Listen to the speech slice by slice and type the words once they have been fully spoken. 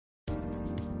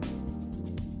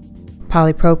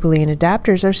Polypropylene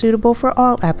adapters are suitable for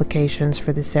all applications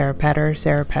for the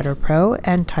Sarpetter Pro,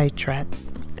 and Titret,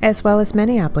 as well as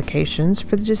many applications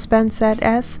for the Dispensette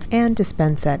S and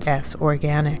Dispensette S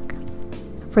Organic.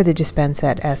 For the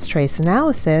Dispensette S trace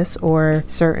analysis, or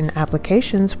certain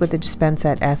applications with the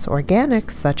Dispensette S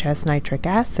Organic, such as nitric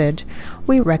acid,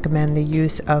 we recommend the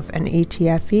use of an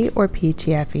ETFE or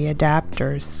PTFE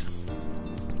adapters.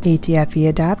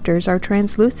 ETFE adapters are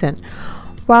translucent,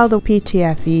 while the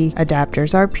PTFE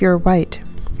adapters are pure white.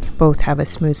 Both have a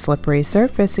smooth, slippery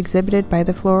surface exhibited by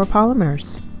the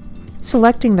fluoropolymers.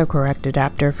 Selecting the correct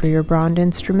adapter for your Braun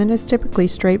instrument is typically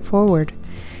straightforward.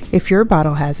 If your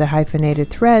bottle has a hyphenated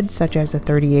thread, such as a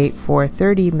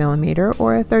 38-430 mm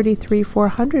or a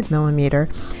 33-400 mm,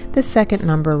 the second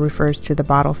number refers to the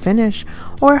bottle finish,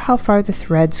 or how far the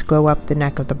threads go up the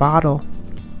neck of the bottle.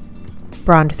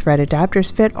 Braun thread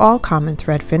adapters fit all common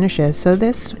thread finishes, so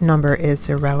this number is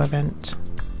irrelevant.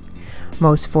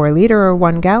 Most 4-liter or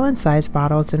 1-gallon size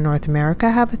bottles in North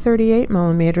America have a 38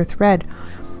 mm thread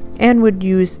and would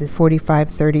use the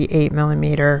 45-38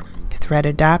 mm thread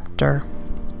adapter.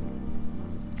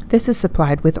 This is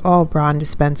supplied with all Braun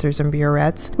dispensers and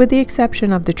burettes, with the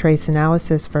exception of the trace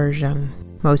analysis version.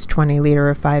 Most 20-liter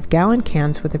or 5-gallon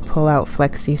cans with a pull-out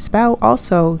flexi spout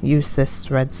also use this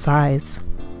thread size.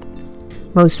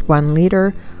 Most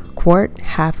 1-liter, quart,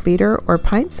 half-liter, or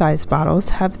pint-sized bottles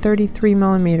have 33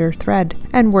 mm thread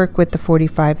and work with the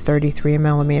 45-33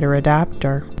 mm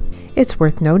adapter. It's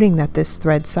worth noting that this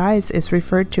thread size is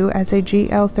referred to as a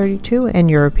GL32 in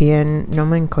European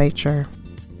nomenclature.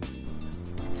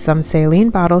 Some saline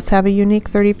bottles have a unique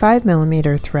 35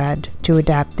 mm thread. To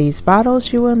adapt these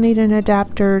bottles, you will need an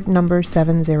adapter number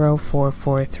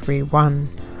 704431.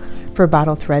 For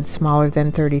bottle threads smaller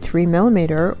than 33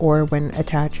 mm, or when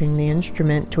attaching the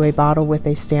instrument to a bottle with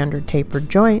a standard tapered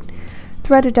joint,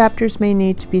 thread adapters may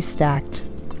need to be stacked.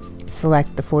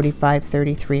 Select the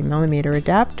 45-33 mm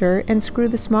adapter and screw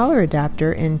the smaller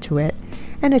adapter into it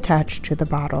and attach to the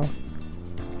bottle.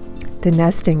 The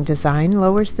nesting design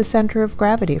lowers the center of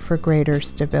gravity for greater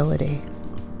stability.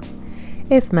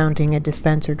 If mounting a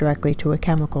dispenser directly to a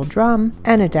chemical drum,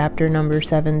 an adapter number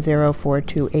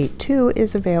 704282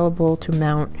 is available to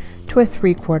mount to a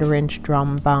 3/4 inch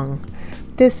drum bung.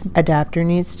 This adapter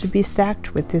needs to be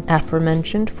stacked with the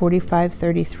aforementioned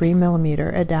 45-33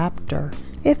 mm adapter.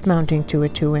 If mounting to a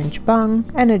 2-inch bung,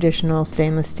 an additional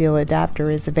stainless steel adapter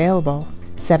is available,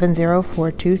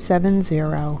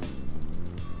 704270.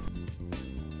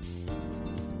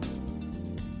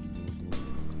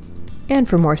 And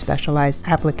for more specialized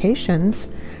applications,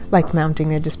 like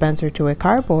mounting a dispenser to a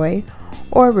carboy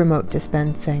or remote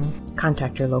dispensing,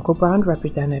 contact your local Braun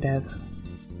representative.